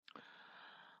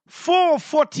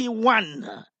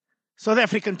4:41 South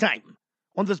African time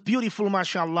on this beautiful,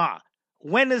 mashallah,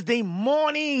 Wednesday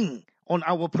morning on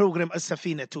our program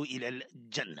Assafinatu Illal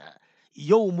Jannah,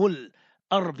 Yawmul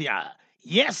Arbi'a.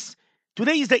 Yes,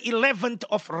 today is the 11th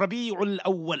of Rabi'ul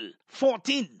Awwal,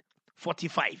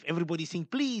 1445. Everybody sing,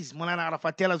 please. Moulana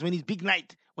Arafat, tell us when it's big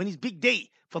night, when it's big day.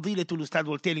 Fadilatul Ustad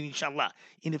will tell you, inshallah,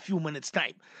 in a few minutes'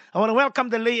 time. I want to welcome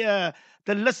the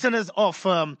listeners of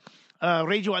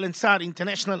Radio Al Ansar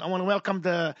International. I want to welcome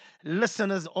the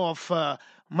listeners of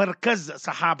Markaz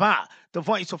Sahaba, the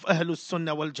voice of Ahlus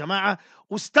Sunnah wal Jama'ah.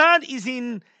 Ustad is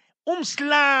in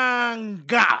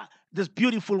Umslanga this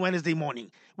beautiful Wednesday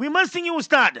morning. We're missing you,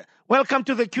 Ustad. Welcome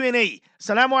to the Q&A.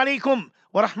 Assalamu alaikum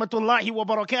wa rahmatullahi wa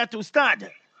barakatuh, Ustad.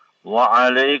 Wa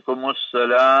alaikum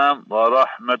assalam wa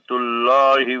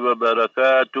rahmatullahi wa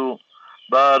barakatuh.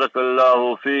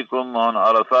 Barakallahu feekum on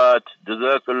Arafat.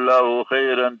 Jazakallahu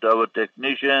khairan to our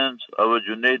technicians, our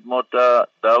Junaid Mota,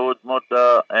 Dawood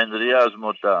Mota, and Riyaz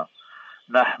Mota.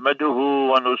 Nahmaduhu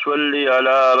wa nusalli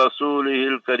ala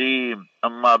rasulihil kareem.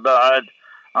 Amma ba'ad.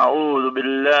 A'udhu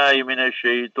billahi minash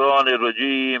shaitanir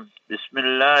rajim.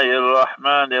 Bismillahir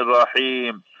rahmanir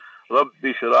rahim.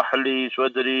 Rabbi shrah li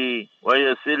sadri wa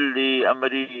yassir li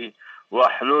amri.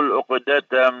 واحلل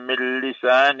عقدة من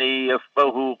لساني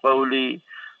يفقه قولي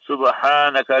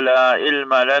سبحانك لا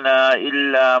علم لنا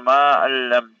إلا ما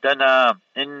علمتنا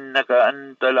إنك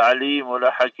أنت العليم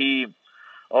الحكيم.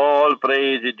 All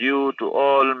praise is due to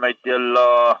Almighty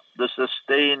Allah, the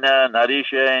sustainer,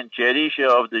 nourisher and cherisher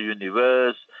of the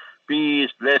universe.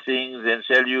 Peace, blessings and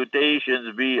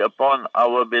salutations be upon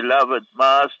our beloved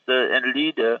master and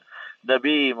leader,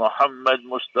 Nabi Muhammad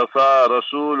Mustafa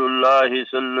Rasulullah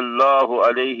sallallahu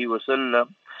alayhi wa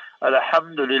sallam.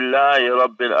 Alhamdulillahi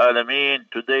Rabbil Alameen.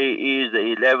 Today is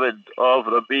the 11th of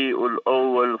Rabi'ul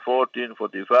Awwal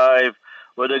 1445.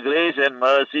 With the grace and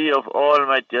mercy of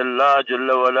Almighty Allah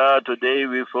Jalla wala, today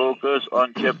we focus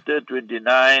on chapter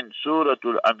 29,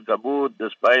 Suratul Ankabut, the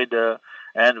spider,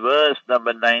 and verse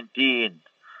number 19.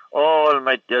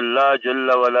 Almighty Allah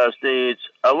Jalla wala states,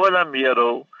 Awalam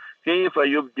yaro كيف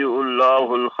يبدئ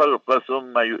الله الخلق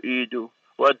ثم يعيده.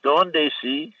 What don't they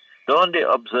see? Don't they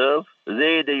observe?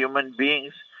 They, the human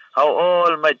beings, how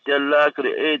Almighty Allah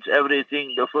creates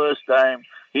everything the first time.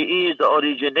 He is the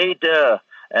originator,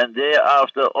 and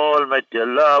thereafter Almighty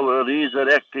Allah will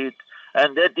resurrect it.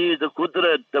 And that is the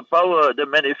qudrat, the power, the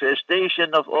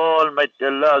manifestation of Almighty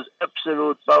Allah's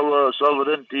absolute power,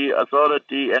 sovereignty,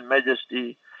 authority, and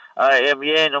majesty. I am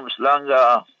here in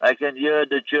Umslanga. I can hear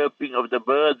the chirping of the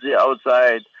birds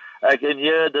outside. I can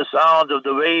hear the sound of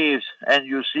the waves, and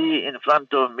you see in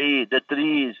front of me the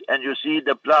trees, and you see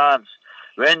the plants.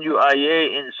 When you are here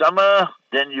in summer,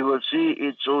 then you will see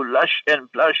it so lush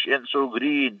and plush and so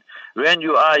green. When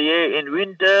you are here in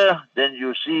winter, then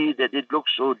you see that it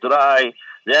looks so dry.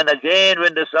 Then again,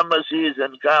 when the summer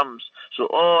season comes, so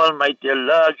Almighty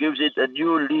Allah gives it a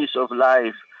new lease of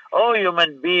life. Oh,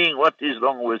 human being, what is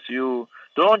wrong with you?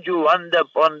 Don't you wonder,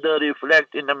 ponder,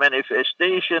 reflect in the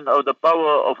manifestation of the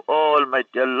power of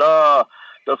Almighty Allah?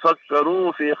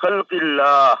 تفكروا في خلق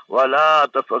الله ولا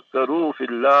تفكروا في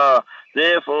الله.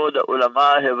 Therefore the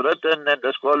ulama have written and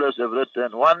the scholars have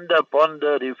written, wonder,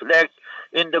 ponder, reflect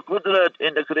in the qudrat,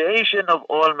 in the creation of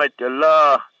Almighty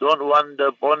Allah. Don't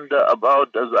wonder, ponder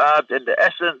about the zat and the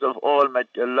essence of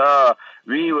Almighty Allah.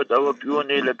 We with our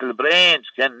puny little brains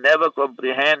can never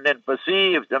comprehend and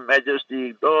perceive the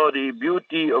majesty, glory,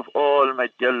 beauty of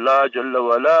Almighty Allah Jalla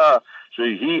wala. So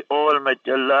He,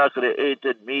 Almighty Allah,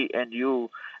 created me and you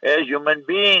as human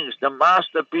beings, the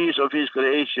masterpiece of His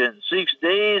creation. 6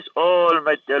 days,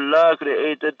 Almighty Allah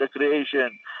created the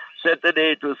creation.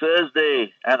 Saturday to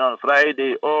Thursday, and on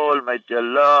Friday, Almighty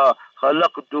Allah,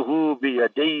 خَلَقْتُهُ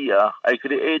بِيَدَيَّ. I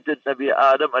created Nabi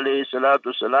Adam alayhi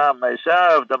salatu salam,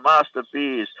 myself, the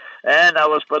masterpiece, and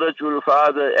our spiritual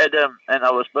father Adam, and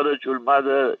our spiritual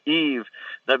mother Eve,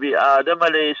 Nabi Adam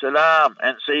alayhi salam,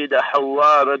 and Sayyidah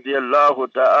Hawa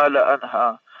radiallahu ta'ala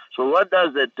anha. So what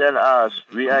does that tell us?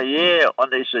 We are here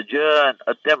on a sojourn,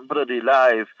 a temporary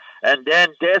life, and then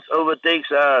death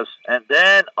overtakes us, and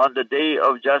then on the day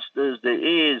of justice there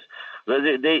is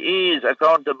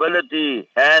accountability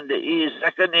and there is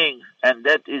reckoning, and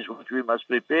that is what we must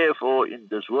prepare for in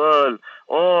this world.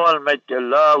 Almighty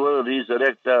Allah will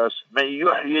resurrect us. May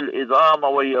yuhyil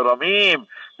idhama wa yaramim.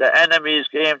 The enemies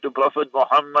came to Prophet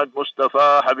Muhammad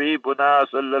Mustafa Habibuna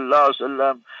sallallahu alaihi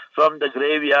wasallam from the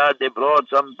graveyard. They brought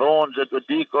some bones that were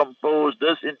decomposed,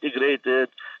 disintegrated.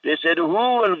 They said, who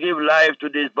will give life to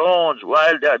these bones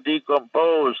while they are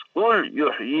decomposed? قُلْ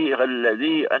يُحْيِيهَا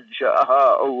الَّذِي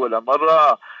أَنْشَأَهَا أَوَّلَ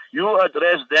مَرَّةٍ. You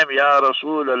address them, Ya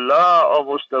Rasulullah or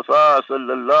Mustafa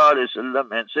sallallahu alayhi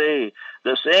wasallam, and say,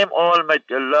 the same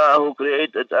Almighty Allah who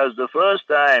created us the first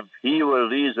time, He will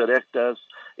resurrect us.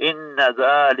 Inna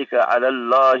dhalika ala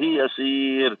Allahi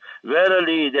yasir.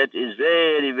 Verily, that is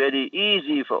very, very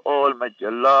easy for Almighty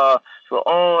Allah. For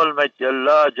Almighty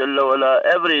Allah, Jalla wala,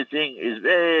 everything is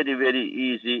very, very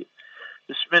easy.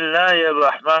 Bismillahir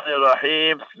Rahmanir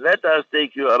Rahim. Let us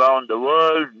take you around the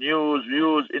world, news,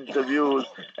 views, interviews,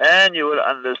 and you will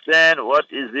understand what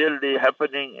is really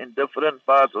happening in different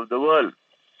parts of the world.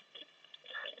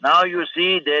 Now you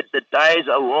see that the ties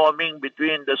are warming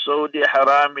between the Saudi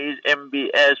Haramis,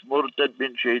 MBS, Murtad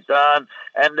bin Shaitan,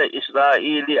 and the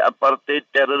Israeli apartheid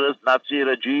terrorist Nazi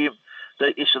regime.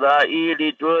 The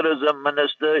Israeli tourism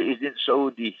minister is in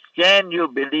Saudi. Can you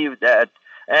believe that?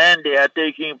 And they are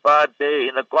taking part there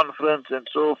in a conference and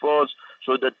so forth.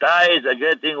 So the ties are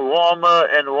getting warmer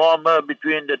and warmer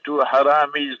between the two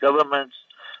Haramis governments.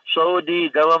 Saudi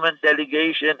government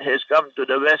delegation has come to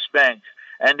the West Bank,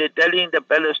 and they're telling the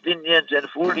Palestinians and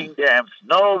fooling them,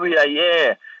 no, we are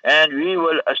here and we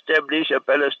will establish a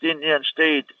Palestinian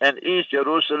state and East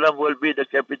Jerusalem will be the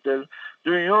capital.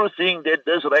 Do you think that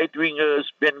these right-wingers,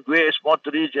 Ben Gwe,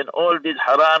 Smotrich and all these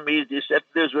Haramis, these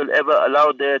settlers will ever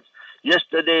allow that?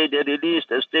 Yesterday they released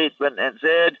a statement and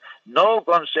said, no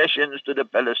concessions to the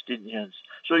Palestinians.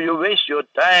 So you waste your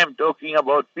time talking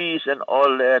about peace and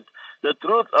all that. The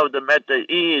truth of the matter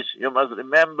is, you must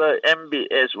remember,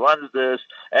 MBS wants this,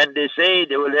 and they say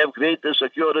they will have greater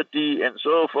security and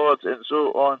so forth and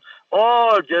so on.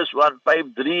 All just one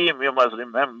pipe dream, you must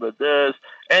remember this.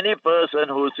 Any person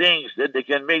who thinks that they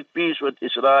can make peace with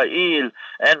Israel,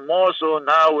 and more so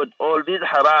now with all these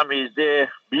haramis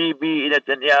there, Bibi,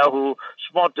 Netanyahu,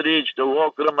 Smotrich, the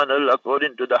war criminal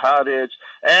according to the Haaretz,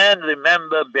 and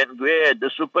remember Ben Gwe, the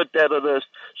super terrorist.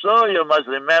 So you must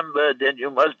remember that you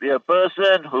must be a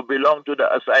person who belongs to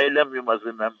the asylum, you must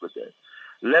remember that.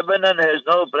 Lebanon has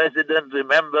no president,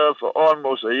 remember, for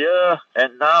almost a year,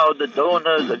 and now the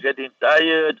donors are getting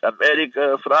tired,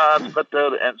 America, France,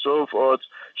 Qatar, and so forth.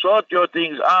 Sort your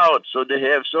things out, so they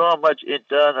have so much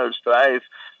internal strife,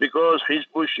 because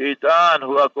Hizbul Shaitan,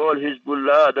 who are called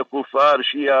Hizbullah, the Kuffar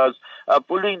Shias, are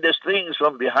pulling the strings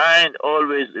from behind.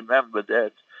 Always remember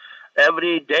that.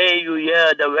 Every day you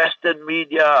hear the Western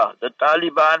media, the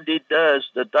Taliban did this,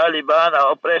 the Taliban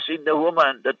are oppressing the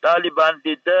woman, the Taliban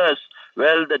did this.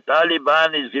 Well, the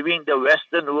Taliban is giving the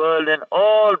Western world and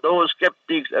all those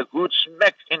skeptics a good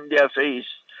smack in their face.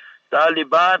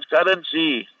 Taliban's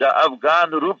currency, the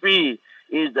Afghan rupee,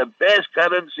 is the best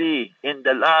currency in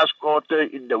the last quarter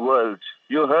in the world.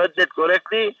 You heard that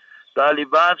correctly?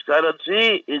 Taliban's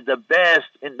currency is the best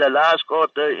in the last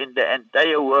quarter in the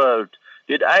entire world.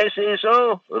 Did I say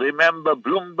so? Remember,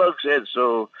 Bloomberg said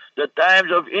so. The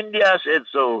Times of India said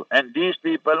so. And these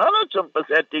people are not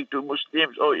sympathetic to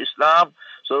Muslims or Islam.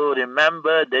 So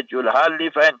remember that you'll hardly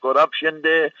find corruption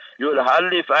there. You'll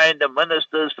hardly find the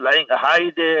ministers flying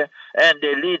high there. And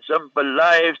they lead simple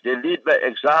lives. They lead by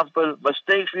example.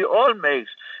 Mistakes we all make.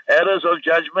 Errors of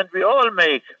judgment we all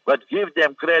make. But give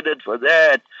them credit for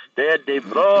that. That they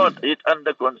brought it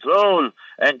under control.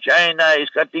 And China is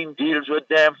cutting deals with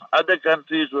them. Other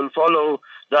countries will follow.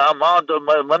 The amount of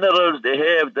minerals they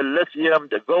have, the lithium,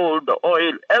 the gold, the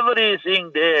oil,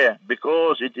 everything there,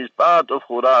 because it is part of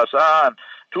Khurasan.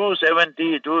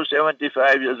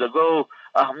 275 years ago,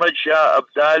 Ahmad Shah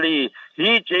Abdali,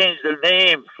 he changed the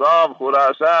name from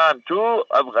Khurasan to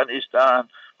Afghanistan.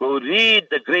 Go read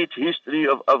the great history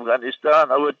of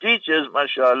Afghanistan. Our teachers,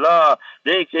 mashallah,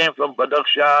 they came from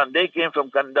Badakhshan, they came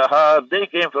from Kandahar, they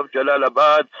came from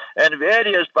Jalalabad and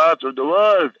various parts of the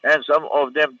world. And some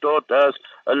of them taught us,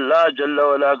 Allah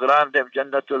Jalla wala grant them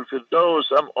Jannatul Firdaus.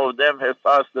 Some of them have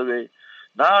passed away.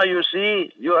 Now you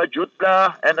see, you are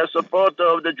Jutla and a supporter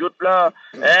of the Jutla.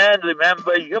 And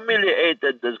remember,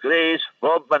 humiliated, disgrace,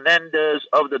 Bob Menendez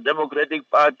of the Democratic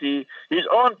Party. His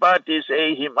own party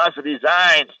say he must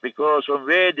resign because from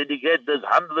where did he get those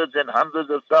hundreds and hundreds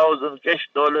of thousands cash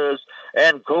dollars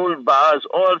and gold bars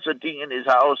all sitting in his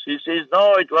house? He says,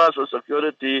 no, it was for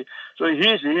security. So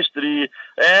his history,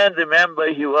 and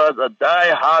remember, he was a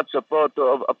die-hard supporter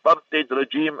of apartheid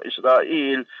regime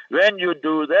Israel. When you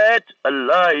do that,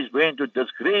 Allah is going to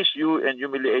disgrace you and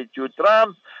humiliate you.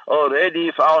 Trump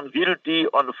already found guilty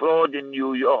on fraud in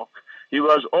New York. He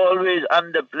was always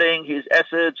underplaying his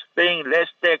assets, paying less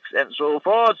tax and so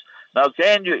forth. Now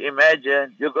can you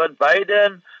imagine? You got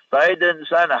Biden's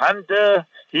son Hunter,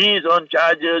 he's on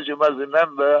charges, you must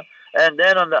remember. And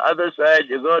then on the other side,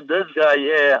 you got this guy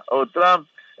here, Trump,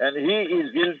 and he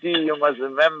is guilty, you must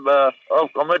remember, of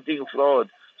committing fraud.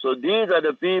 So these are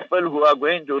the people who are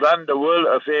going to run the world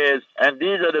affairs, and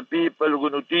these are the people who are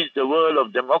going to teach the world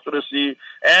of democracy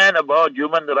and about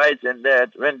human rights and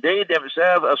that, when they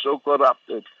themselves are so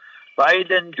corrupted.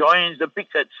 Biden joins the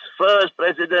pickets, first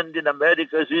president in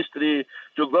America's history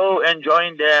to go and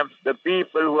join them, the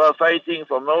people who are fighting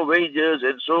for more wages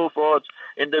and so forth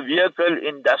in the vehicle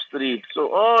industry.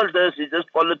 So all this is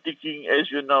just politicking, as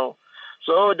you know.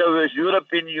 So the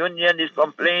European Union is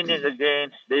complaining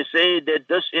again. They say that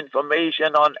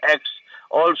disinformation on X,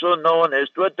 also known as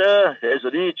Twitter, has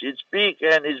reached its peak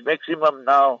and its maximum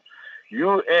now.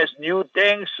 U.S. new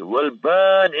tanks will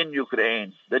burn in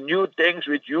Ukraine. The new tanks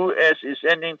which U.S. is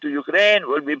sending to Ukraine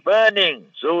will be burning.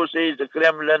 So says the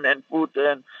Kremlin and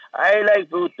Putin. I like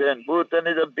Putin. Putin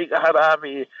is a big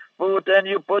harami. Putin,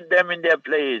 you put them in their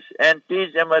place and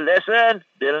teach them a lesson.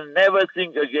 They'll never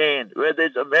think again, whether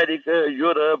it's America,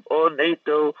 Europe, or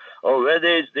NATO, or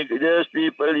whether it's those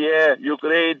people here,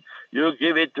 Ukraine, you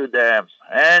give it to them.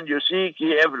 And you see,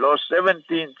 Kiev lost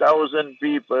 17,000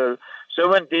 people,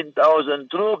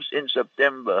 17,000 troops in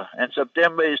September, and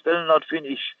September is still not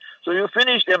finished. So you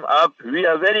finish them up. We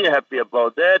are very happy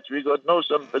about that. We got no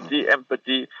sympathy,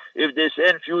 empathy. If they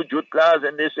send few jutlas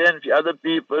and they send few other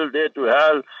people there to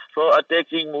hell for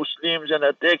attacking Muslims and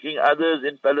attacking others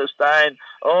in Palestine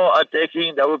or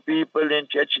attacking our people in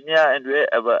Chechnya and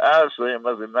wherever else, so you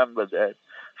must remember that.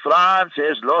 France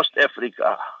has lost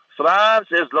Africa. France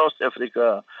has lost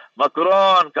Africa.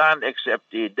 Macron can't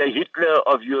accept it. The Hitler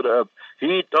of Europe.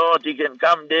 He thought he can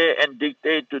come there and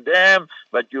dictate to them,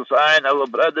 but you find our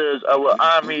brothers, our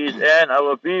armies, and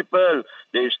our people,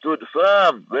 they stood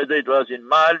firm, whether it was in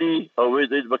Mali, or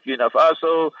whether it's Burkina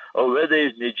Faso, or whether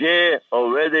it's Niger,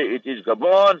 or whether it is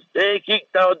Gabon. They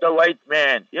kicked out the white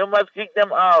man. You must kick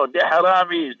them out. They're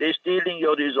haramis. They're stealing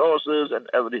your resources and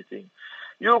everything.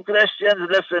 You Christians,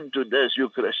 listen to this, you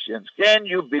Christians. Can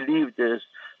you believe this?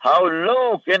 How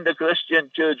low can the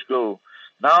Christian church go?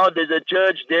 Now there's a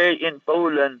church there in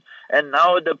Poland, and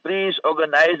now the priest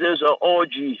organizes an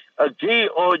orgy, a gay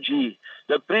orgy.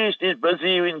 The priest is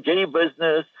busy in gay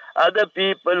business. Other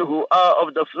people who are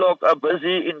of the flock are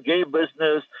busy in gay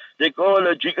business. They call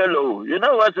a gigolo. You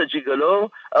know what's a gigolo?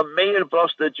 A male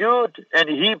prostitute, and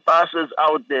he passes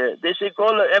out there. They say,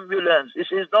 call an ambulance. He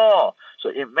says, no. So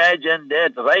imagine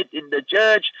that right in the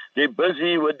church, they're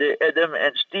busy with the Adam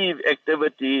and Steve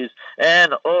activities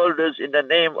and all this in the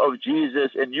name of Jesus.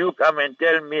 And you come and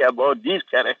tell me about these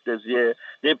characters here.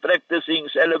 They're practicing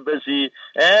celibacy.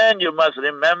 And you must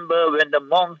remember when the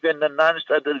monk and the nun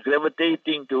started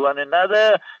gravitating to one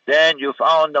another, then you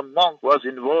found the monk was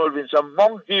involved in some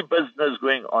monkey business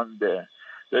going on there.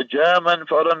 The German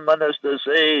foreign minister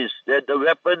says that the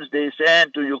weapons they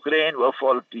sent to Ukraine were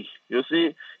faulty. You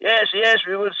see? Yes,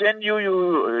 we will send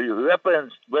you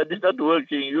weapons, but it's not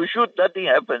working. You shoot, nothing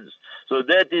happens. So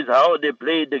that is how they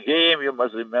play the game, you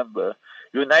must remember.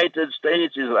 United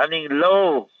States is running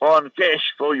low on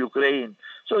cash for Ukraine.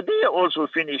 So they are also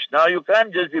finished. Now you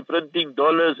can't just be printing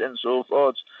dollars and so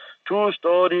forth. True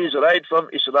stories right from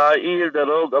Israel, the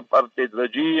rogue apartheid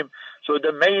regime. So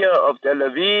the mayor of Tel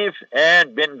Aviv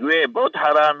and Ben-Gvir, both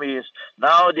haramis,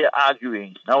 now they're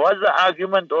arguing. Now what's the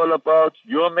argument all about?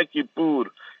 Yom Kippur.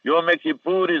 Yom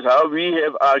Kippur is how we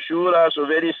have Ashura, so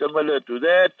very similar to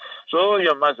that. So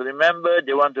you must remember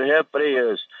they want to have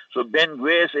prayers. So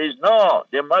Ben-Gvir says, no,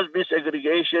 there must be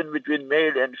segregation between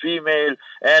male and female,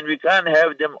 and we can't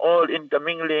have them all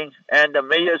intermingling. And the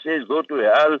mayor says, go to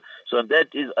hell. So that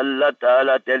is Allah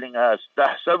Ta'ala telling us,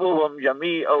 تَحْسَبُهُمْ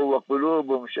جَمِيعًا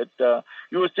وَقُلُوبُهُمْ شَتَّى.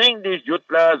 You think these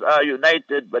jutlas are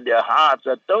united, but their hearts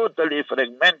are totally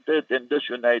fragmented and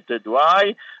disunited.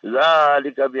 Why?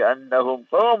 ذَلِكَ بِأَنَّهُمْ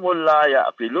قَوْمٌ لَا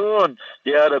يَعْقِلُونَ.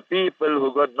 They are a people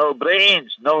who got no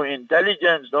brains, no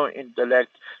intelligence, no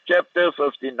intellect. Chapter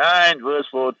 59, verse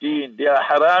 14. They are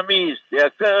haramis. They are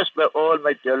cursed by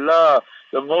Almighty Allah,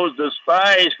 the most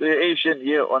despised creation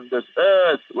here on this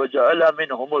earth. وَجَعَلَ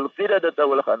مِنْهُمُ الْقِرَدَةَ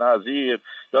وَالْخَنَازِيرَ.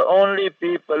 The only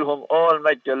people whom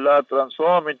Almighty Allah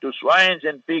transformed into swines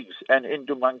and pigs and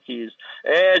into monkeys,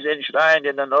 as enshrined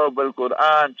in the noble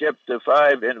Quran, chapter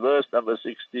 5 and verse number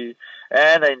 60.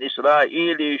 And an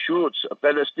Israeli shoots a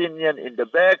Palestinian in the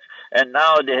back, and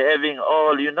now they're having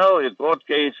all, court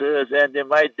cases, and they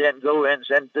might then go and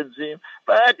sentence him.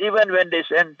 But even when they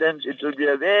sentence, it will be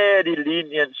a very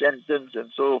lenient sentence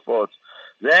and so forth.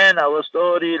 Then our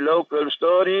story, local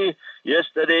story,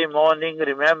 yesterday morning,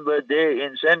 remember they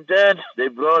in Centon, they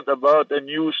brought about a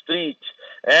new street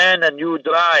and a new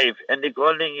drive, and they're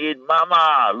calling it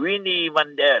Mama Winnie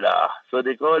Mandela. So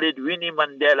they call it Winnie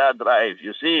Mandela Drive,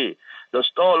 you see. the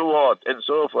stalwart, and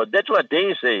so forth. That's what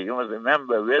they say. You must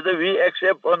remember, whether we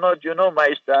accept or not, you know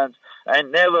my stance. I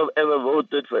never ever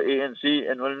voted for ANC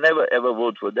and will never ever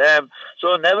vote for them.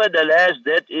 So nevertheless,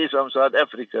 that is from South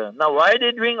Africa. Now, why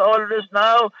they doing all this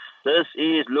now? This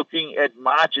is looking at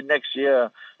March next year,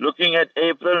 looking at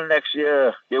April next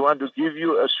year. They want to give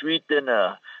you a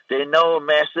sweetener. They know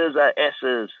masses are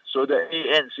S's. So the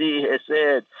ANC has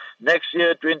said next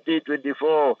year,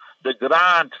 2024, the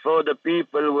grant for the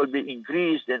people will be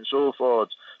increased and so forth.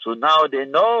 So now they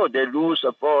know they lose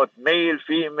support, male,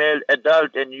 female,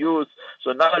 adult and youth.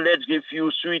 So now let's give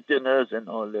you sweeteners and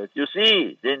all that. You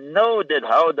see, they know that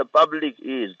how the public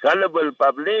is, gullible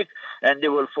public, and they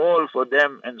will fall for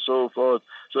them and so forth.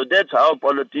 So that's how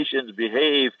politicians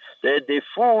behave. They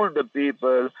fool the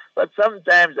people, but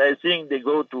sometimes I think they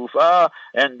go too far,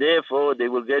 and therefore they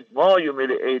will get more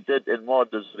humiliated and more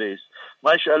disgraced.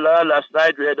 MashaAllah, last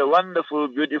night we had a wonderful,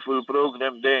 beautiful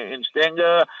program there in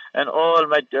Stenger, and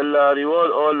Almighty Allah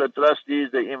reward all the trustees,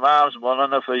 the Imams,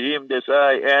 Moulana Fahim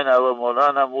Desai, and our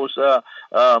Moulana Musa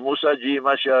Ji,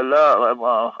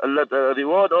 MashaAllah. Allah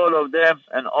reward all of them,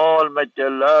 and Almighty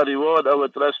Allah reward our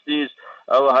trustees,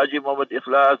 our Haji Muhammad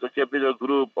Ikhlas, the Capital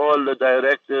Group, all the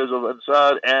directors of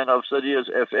Ansar and of Sirius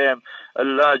FM.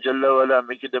 Allah Jalla wala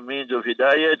make it a means of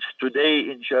hidayat. Today,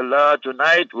 inshallah,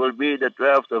 tonight will be the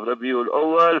 12th of Rabiul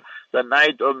Awal, the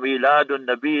night of Miladun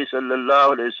Nabi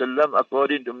sallallahu alayhi wasallam,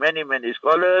 according to many, many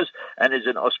scholars, and it's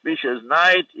an auspicious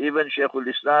night. Even Shaykhul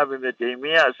Islam Ibn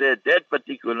Taymiyyah said that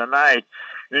particular night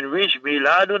in which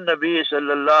Miladun Nabi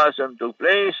sallallahu alayhi wasallam took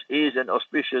place is an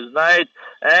auspicious night.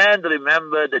 And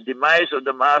remember, the demise of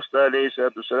the Master alayhi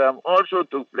salatu salam also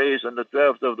took place on the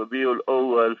 12th of Rabiul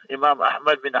Awal. Imam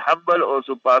Ahmad bin Hanbal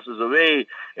also passes away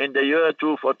in the year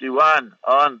 241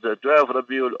 on the 12th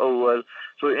Rabiul Awal.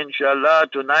 So inshallah,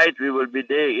 tonight we will be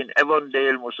there in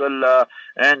Avondale Musalla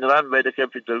and run by the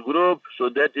Capital Group. So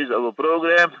that is our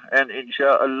program. And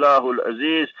insha'Allahul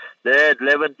Aziz, that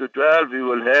 11 to 12, we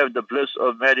will have the bliss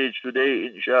of marriage today,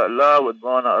 inshallah, with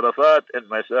Moulana Arafat and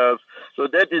myself. So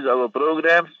that is our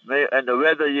program. And the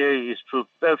weather here is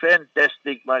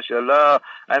fantastic, mashallah.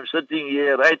 I'm sitting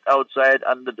here right outside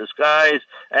under the skies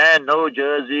and no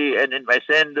jersey and in my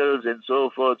sandals and so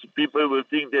forth. People will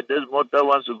think that this Mota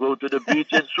wants to go to the beach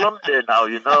and swim there now,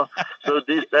 you know. So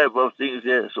these type of things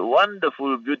here. So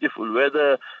wonderful, beautiful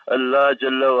weather. Allah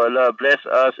Jalla wa ala bless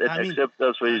us and Ameen. accept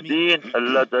us for His deen.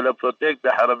 Allah Ta'ala protect the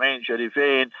Haramain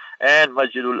Sharifain and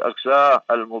Masjidul Aqsa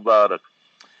al-Mubarak.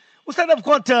 Ustad, I've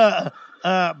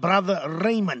got Brother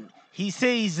Raymond. He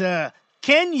says,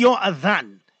 can your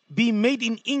adhan be made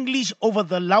in English over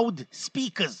the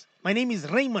loudspeakers? My name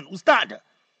is Raymond. Ustad.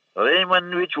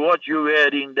 Raymond, which watch you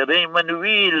wearing? The Raymond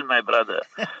wheel, my brother.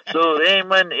 So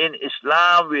Raymond, in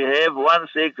Islam, we have one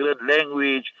sacred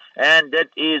language, and that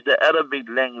is the Arabic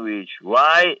language.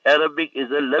 Why? Arabic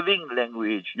is a living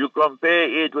language. You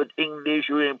compare it with English,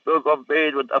 you compare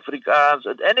it with Afrikaans,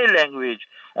 with any language,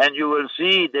 and you will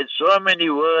see that so many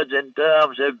words and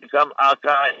terms have become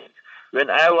archaic. When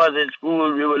I was in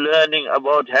school, we were learning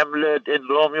about Hamlet and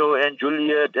Romeo and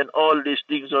Juliet and all these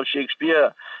things of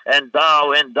Shakespeare and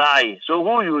thou and thy. So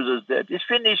who uses that? It's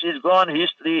finished, it's gone,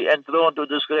 history, and thrown to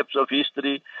the scraps of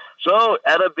history. So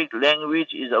Arabic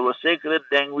language is our sacred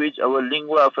language, our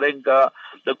lingua franca.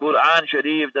 The Quran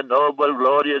Sharif, the noble,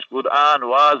 glorious Quran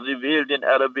was revealed in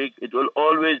Arabic. It will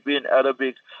always be in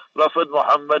Arabic. Prophet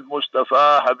Muhammad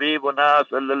Mustafa, Habibuna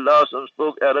sallallahu alaihi wasallam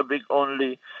spoke Arabic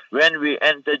only. When we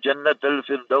enter Jannah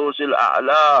al-Firdaus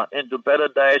al-A'la, into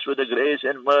paradise with the grace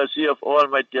and mercy of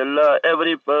Almighty Allah,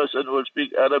 every person will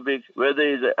speak Arabic, whether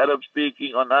he is Arab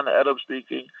speaking or non-Arab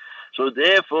speaking. So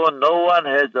therefore, no one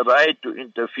has the right to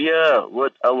interfere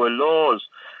with our laws.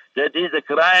 That is a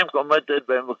crime committed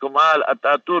by Kemal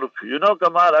Ataturk. You know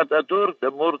Kemal Ataturk, the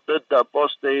murtad, the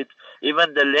apostate.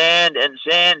 Even the land and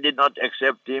sand did not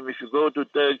accept him. If you go to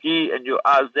Turkey and you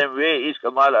ask them, where is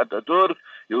Kemal Ataturk?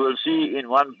 You will see in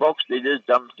one box they just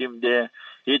dumped him there.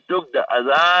 He took the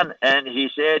adhan and he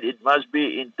said it must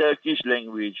be in Turkish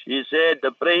language. He said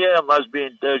the prayer must be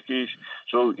in Turkish.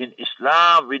 So in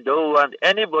Islam, we don't want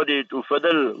anybody to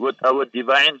fiddle with our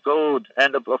divine code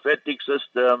and the prophetic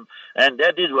system. And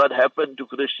that is what happened to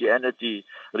Christianity.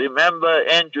 Remember,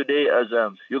 and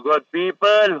Judaism, you got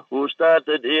people who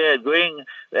started here going,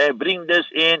 bring this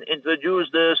in, introduce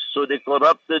this. So they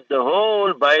corrupted the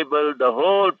whole Bible, the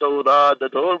whole Torah, the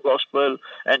whole gospel.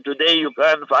 And today you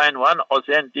can't find one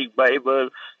authentic Bible.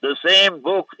 The same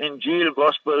book, Injil,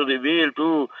 Gospel, revealed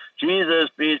to Jesus,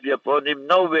 peace be upon him,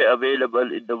 nowhere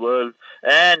available in the world.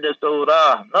 And the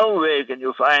Torah, nowhere can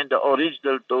you find the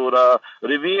original Torah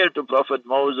revealed to Prophet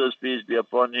Moses, peace be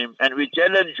upon him. And we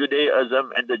challenge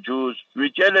Judaism and the Jews. We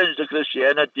challenge the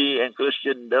Christianity and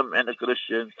Christendom and the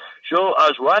Christians. Show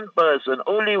us one person,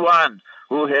 only one,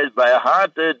 who has by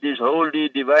hearted these holy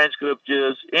divine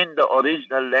scriptures in the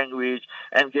original language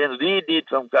and can read it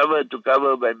from cover to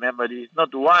cover by memory.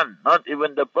 Not one, not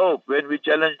even the Pope. When we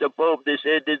challenge the Pope, they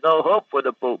say there's no hope for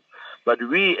the Pope. But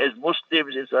we as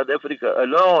Muslims in South Africa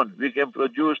alone, we can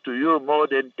produce to you more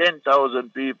than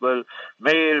 10,000 people,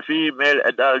 male, female,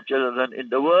 adult children in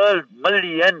the world,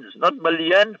 millions, not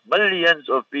million, millions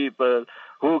of people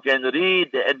who can read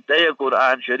the entire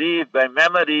Quran Sharif by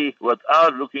memory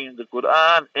without looking in the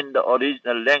Quran in the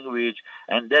original language,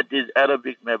 and that is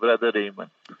Arabic, my brother Raymond.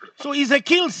 So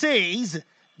Ezekiel says,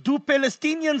 do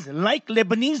Palestinians like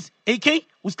Lebanese? AK,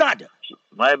 Ustad?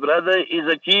 My brother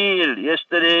Ezekiel,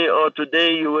 yesterday or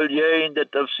today you will hear in the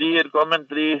tafsir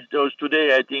commentary, it was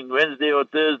today I think, Wednesday or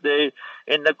Thursday,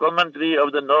 in the commentary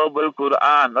of the Noble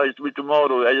Quran, or it will be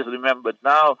tomorrow, I just remembered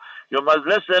now. You must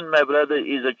listen, my brother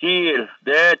Ezekiel,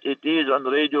 that it is on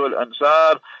Radio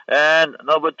Al-Ansar, and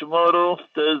no, but tomorrow,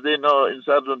 Thursday, no,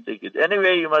 Ansar don't take it.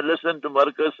 Anyway, you must listen to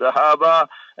Marcus Sahaba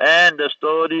and the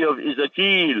story of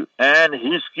Ezekiel and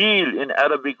Hiskil in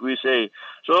Arabic we say.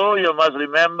 So you must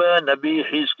remember Nabi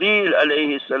Hiskil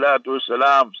alayhi salatu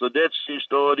wasalam. So that's his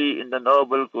story in the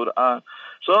Noble Quran.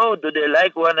 So do they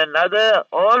like one another?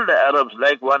 All the Arabs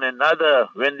like one another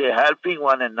when they're helping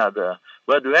one another.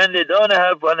 But when they don't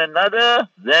help one another,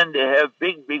 then they have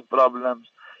big, big problems.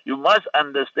 You must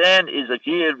understand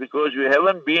Ezekiel because you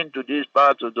haven't been to these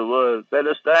parts of the world.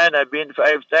 Palestine, I've been 5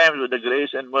 times with the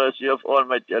grace and mercy of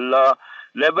Almighty Allah.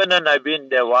 Lebanon, I've been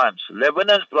there once.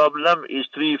 Lebanon's problem is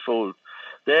threefold.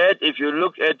 That if you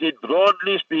look at it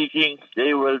broadly speaking,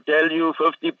 they will tell you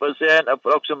 50%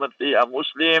 approximately are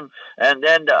Muslim, and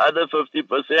then the other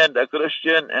 50% are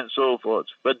Christian, and so forth.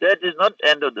 But that is not the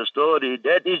end of the story.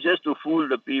 That is just to fool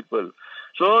the people.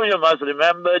 So you must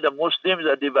remember the Muslims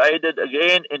are divided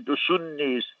again into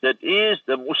Sunnis, that is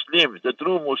the Muslims, the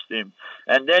true Muslims.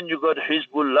 And then you got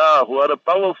Hizbullah, who are a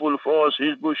powerful force,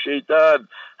 Hizbul Shaitan,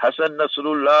 Hassan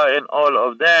Nasrullah and all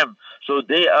of them. So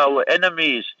they are our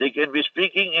enemies. They can be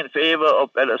speaking in favor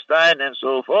of Palestine and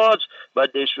so forth,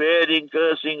 but they swearing,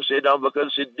 cursing, Sayyidina Abu Bakr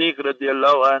Siddiq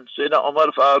radiallahu anh, Sayyidina Umar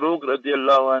Farooq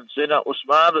radiallahu anh, Sayyidina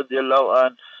Usman radiallahu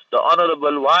anh, the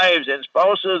honorable wives and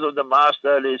spouses of the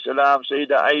Master alayhi salam,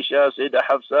 Sayyidah Aisha, Sayyidah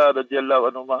Hafsa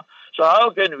radiallahu anhuma. So how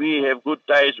can we have good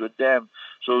ties with them?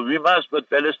 So we must, but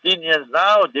Palestinians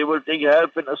now, they will take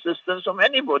help and assistance from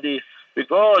anybody.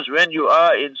 Because when you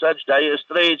are in such dire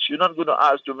straits, you're not going to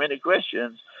ask too many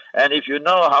questions. And if you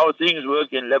know how things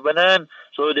work in Lebanon,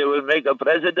 so they will make a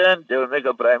president, they will make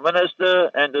a prime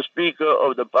minister, and the speaker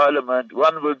of the parliament.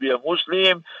 One will be a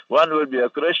Muslim, one will be a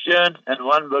Christian, and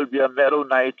one will be a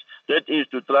Maronite. That is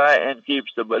to try and keep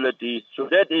stability. So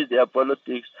that is their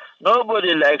politics.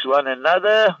 Nobody likes one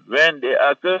another when they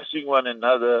are cursing one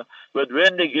another. But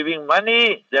when they're giving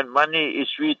money, then money is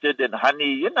sweeter than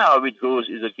honey. You know how it goes,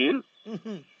 Ezekiel.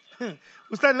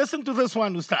 Ustad, listen to this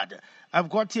one, Ustad. I've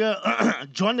got here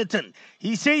Jonathan.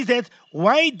 He says that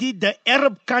why did the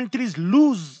Arab countries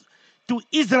lose to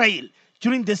Israel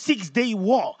during the 6-day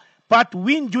war, but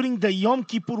win during the Yom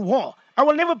Kippur war? I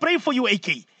will never pray for you, AK.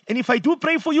 And if I do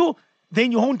pray for you,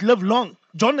 then you won't live long.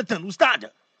 Jonathan, Ustad.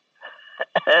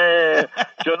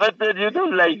 Jonathan, you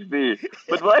don't like me.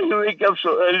 But why you wake up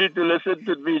so early to listen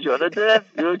to me, Jonathan?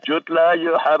 You Jutla,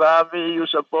 you Harami, you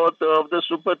supporter of the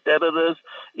super terrorists.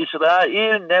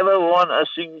 Israel never won a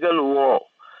single war.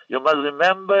 You must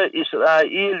remember,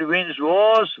 Israel wins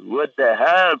wars with the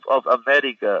help of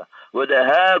America, with the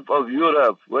help of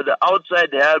Europe, with the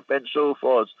outside help and so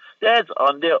forth. That's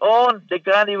on their own. They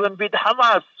can't even beat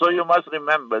Hamas. So you must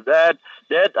remember that.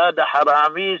 That are the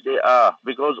Haramis they are.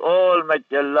 Because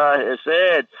Almighty Allah has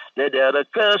said that they are a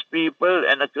cursed people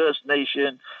and a cursed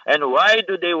nation. And why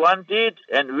do they want it?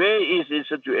 And where is it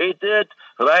situated?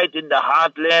 Right in the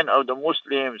heartland of the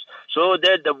Muslims. So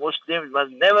that the Muslims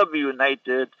must never be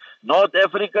united. North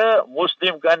Africa,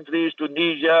 Muslim countries,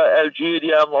 Tunisia,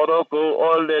 Algeria, Morocco,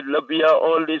 all that, Libya,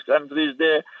 all these countries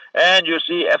there. And you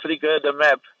see Africa, the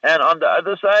map. And on the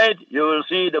other side, you will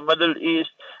see the Middle East.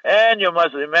 And you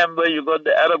must remember, you got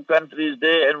the Arab countries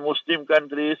there and Muslim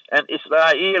countries and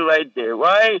Israel right there.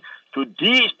 Why? To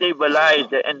destabilize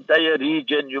the entire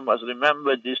region, you must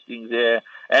remember these things there.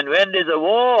 And when there's a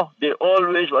war, they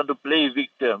always want to play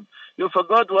victim. You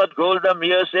forgot what Golda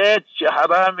Meir said?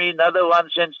 Harami, another one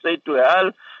sent straight to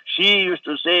hell. She used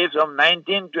to say from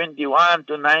 1921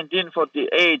 to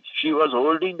 1948, she was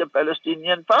holding the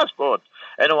Palestinian passport.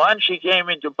 And once she came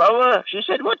into power, she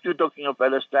said, what you talking of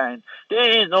Palestine?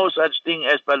 There is no such thing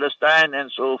as Palestine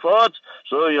and so forth.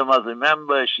 So you must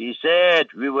remember, she said,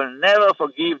 we will never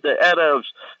forgive the Arabs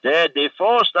that they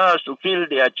forced us to kill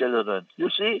their children. You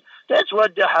see, that's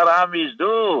what the Haramis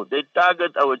do. They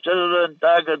target our children,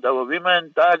 target our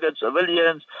women, target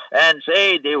civilians, and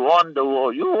say they won the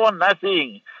war. You won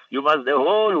nothing. You must, the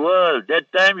whole world.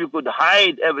 That time you could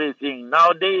hide everything.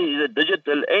 Nowadays is a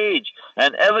digital age,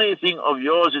 and everything of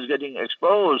yours is getting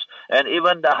exposed. And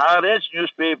even the Haaretz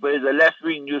newspaper is a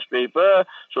left-wing newspaper,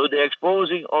 so they're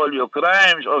exposing all your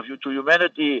crimes of you to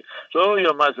humanity. So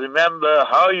you must remember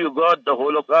how you got the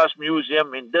Holocaust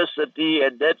Museum in this city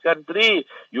and that country.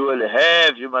 You will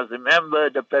have, you must remember,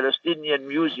 the Palestinian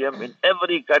Museum in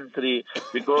every country.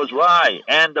 Because why?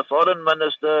 And the Foreign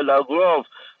Minister, Lavrov,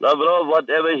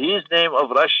 whatever his name of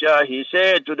Russia, he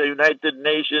said to the United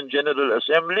Nations General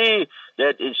Assembly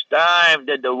that it's time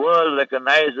that the world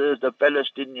recognizes the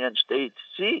Palestinian state.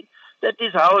 See? That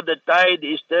is how the tide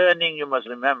is turning, you must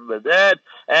remember that.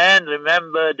 And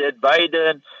remember that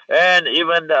Biden and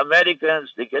even the Americans,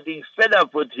 they're getting fed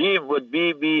up with him, with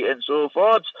Bibi and so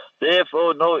forth.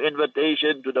 Therefore, no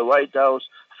invitation to the White House.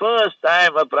 First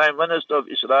time a Prime Minister of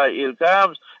Israel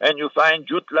comes and you find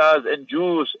Jutlas and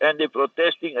Jews and they're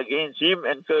protesting against him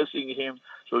and cursing him.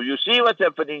 So you see what's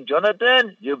happening,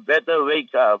 Jonathan? You better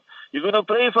wake up. You're going to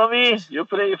pray for me? You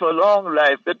pray for long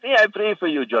life. But me, I pray for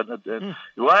you, Jonathan.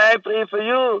 Why I pray for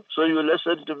you? So you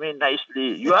listen to me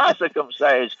nicely. You are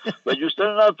circumcised, but you're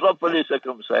still not properly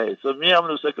circumcised. So me, I'm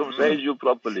going to circumcise you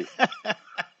properly.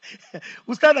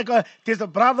 Ustad, there's a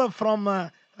brother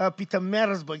from Peter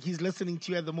Marisburg. He's listening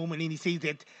to you at the moment, and he says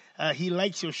that he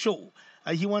likes your show.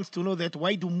 He wants to know that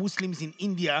why do Muslims in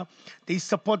India, they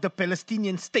support the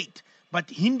Palestinian state, but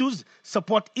Hindus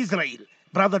support Israel?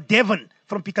 Brother Devon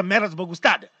from Peter Marisburg,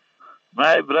 Ustad.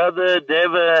 My brother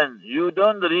Devon, you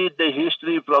don't read the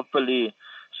history properly.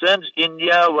 Since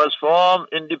India was formed,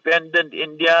 independent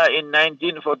India in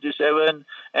 1947,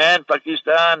 and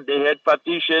Pakistan, they had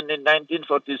partition in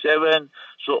 1947.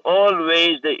 So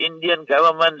always the Indian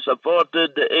government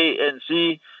supported the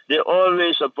ANC. They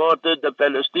always supported the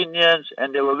Palestinians,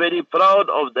 and they were very proud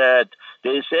of that.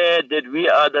 They said that we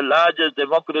are the largest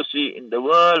democracy in the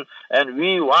world, and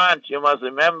we want, you must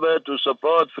remember, to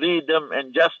support freedom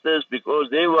and justice because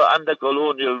they were under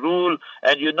colonial rule.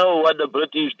 And you know what the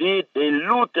British did? They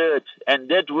looted, and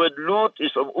that word loot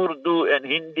is from Urdu and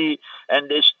Hindi, and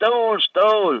they stole,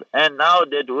 and now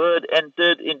that word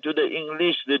entered into the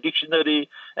English, the dictionary,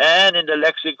 and in the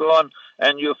lexicon,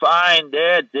 and you find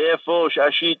that, therefore,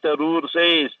 Shashi Tharoor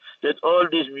says that all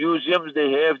these museums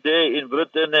they have there in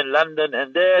Britain and London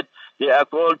and that, they are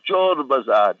called Chor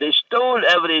Bazaar. They stole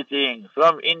everything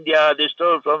from India, they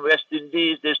stole from West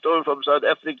Indies, they stole from South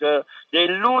Africa, they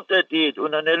looted it,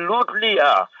 unhone loot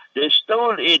liya. They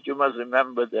stole it, you must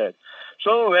remember that.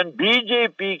 So when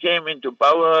BJP came into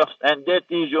power, and that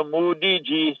is your Modi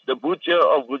ji, the butcher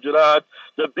of Gujarat,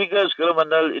 the biggest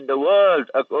criminal in the world,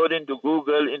 according to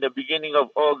Google, in the beginning of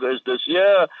August this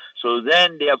year. So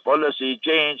then their policy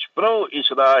changed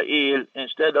pro-Israel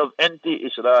instead of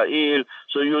anti-Israel.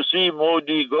 So you see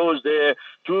Modi goes there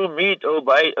to meet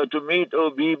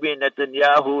Bibi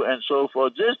Netanyahu and so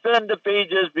forth. Just turn the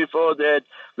pages before that,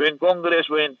 when Congress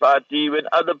were in party, when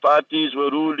other parties were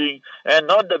ruling, and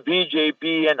not the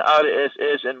BJP and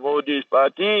RSS and Modi's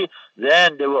party,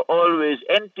 then they were always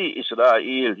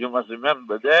anti-Israel. You must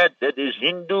remember that. That is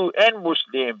Hindu and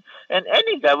Muslim, and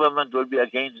any government will be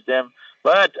against them.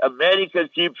 But America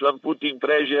keeps on putting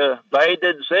pressure.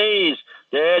 Biden says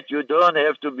that you don't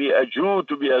have to be a Jew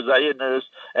to be a Zionist.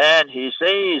 And he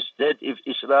says that if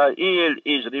Israel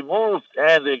is removed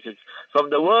from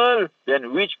the world,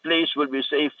 then which place will be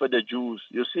safe for the Jews?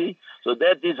 You see? So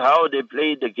that is how they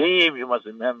play the game, you must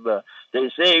remember. They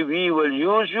say, we will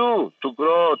use you to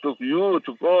grow,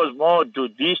 to cause more, to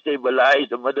destabilize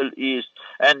the Middle East.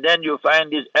 And then you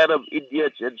find these Arab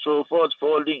idiots and so forth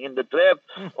falling in the trap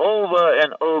over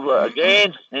and over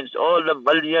again. It's all the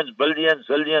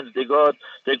billions they got.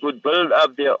 They could build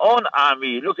up their own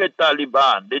army. Look at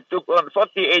Taliban. They took on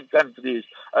 48 countries.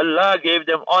 Allah gave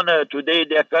them honor. Today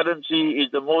their currency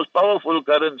is the most powerful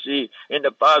currency in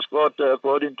the past quarter,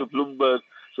 according to Bloomberg.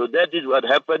 So that is what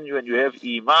happens when you have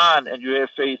Iman and you have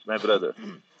faith, my brother.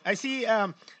 I see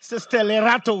Sister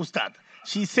Lerato, Ustad.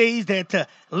 She says that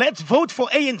let's vote for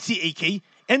ANC, AK,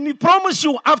 and we promise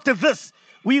you after this,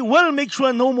 we will make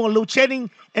sure no more load shedding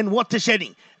and water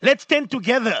shedding. Let's stand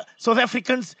together, South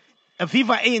Africans,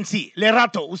 Viva ANC,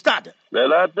 Lerato, Ustad.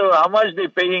 Lerato, how much they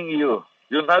paying you?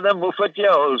 You're another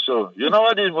Mufatia also. You know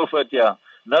what is Mufatia?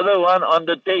 Another one on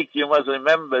the take. You must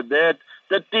remember that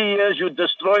 30 years you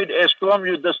destroyed ESCOM,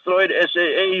 you destroyed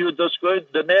SAA, you destroyed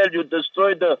the NEL, you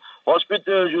destroyed the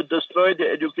hospitals, you destroyed the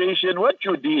education. What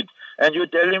you did? And you're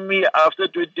telling me after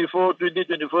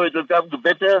 2024 it will come to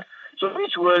better? So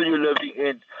which world you living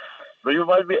in? But you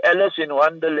must be Alice in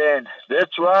Wonderland.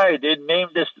 That's why they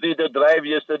named the street the drive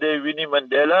yesterday, Winnie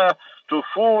Mandela, to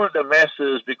fool the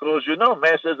masses, because you know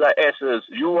masses are asses.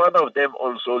 You one of them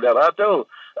also, Lerato.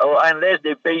 Oh, unless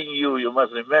they're paying you, you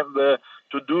must remember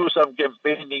to do some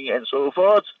campaigning and so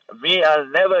forth. Me, I'll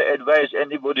never advise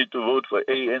anybody to vote for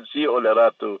ANC or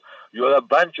Lerato. You're a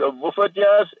bunch of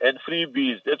mufatias and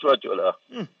freebies. That's what you are.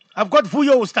 I've got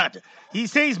Vuyo Ustad. He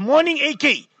says, morning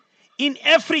AK. In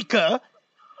Africa,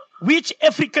 which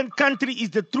African country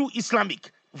is the true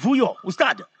Islamic? Vuyo,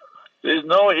 Ustad. There is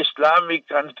no Islamic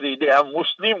country. They are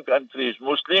Muslim countries.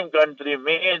 Muslim country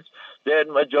means that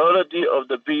majority of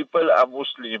the people are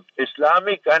Muslim.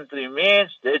 Islamic country means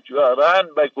that you are run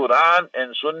by Quran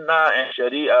and Sunnah and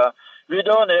Sharia. We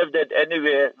don't have that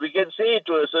anywhere. We can say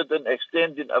to a certain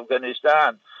extent in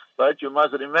Afghanistan, but you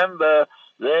must remember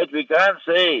that we can't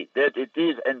say that it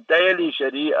is entirely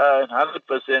Sharia and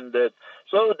 100% that.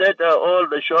 So that are all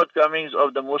the shortcomings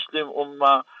of the Muslim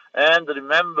Ummah. And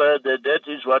remember that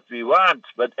that is what we want.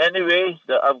 But anyway,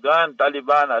 the Afghan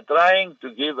Taliban are trying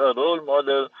to give a role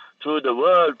model to the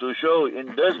world to show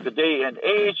in this day and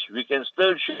age we can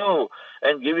still show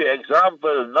and give you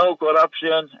example, no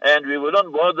corruption, and we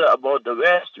wouldn't bother about the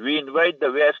West. We invite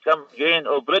the West, come again,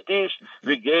 oh British,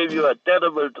 we gave you a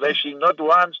terrible thrashing, not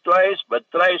once, twice, but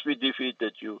thrice we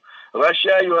defeated you.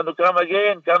 Russia, you want to come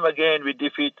again, we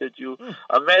defeated you.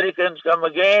 Americans, come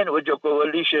again with your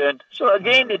coalition. So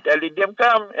again, they're telling them,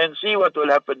 come and see what will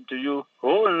happen to you.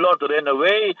 Whole lot ran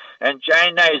away, and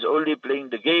China is only playing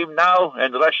the game now,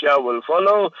 and Russia will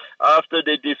follow after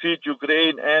they defeat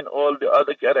Ukraine and all the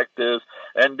other characters.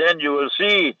 And then you will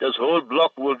see this whole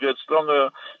bloc will get stronger.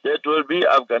 That will be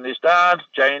Afghanistan,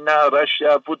 China,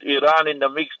 Russia, put Iran in the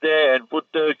mix there, and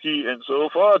put Turkey and so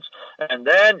forth. And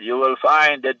then you will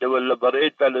find that they will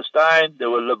liberate Palestine, they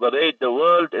will liberate the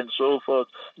world and so forth.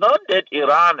 Not that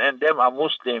Iran and them are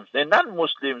Muslims. They're not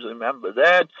Muslims, remember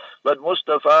that. But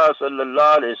Mustafa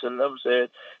sallallahu alayhi wa sallam said,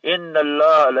 Inna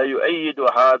Allah la yu'ayyidu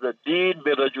hadha deen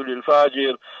bi rajulil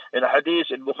fajir. In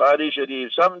hadith in Bukhari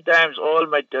Sharif, sometimes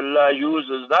Almighty Allah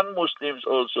uses non-Muslims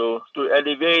also to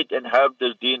elevate and have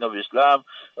this deen of Islam.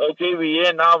 Okay, we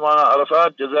are now, Moulana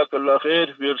Arafat, Jazakallah khair.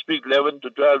 We'll speak 11 to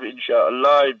 12,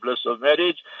 inshallah, in bliss of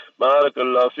marriage.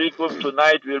 Barakallah fikum.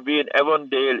 Tonight we'll be in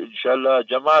Avondale, inshallah.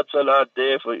 Jamaat Salat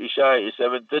there for Isha is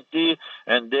 7:30,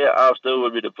 and thereafter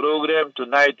will be the program.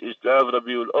 Tonight is 12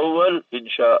 Rabiul Awwal,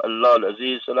 inshallah.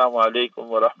 Aziz, Assalamu alaikum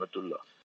wa rahmatullah.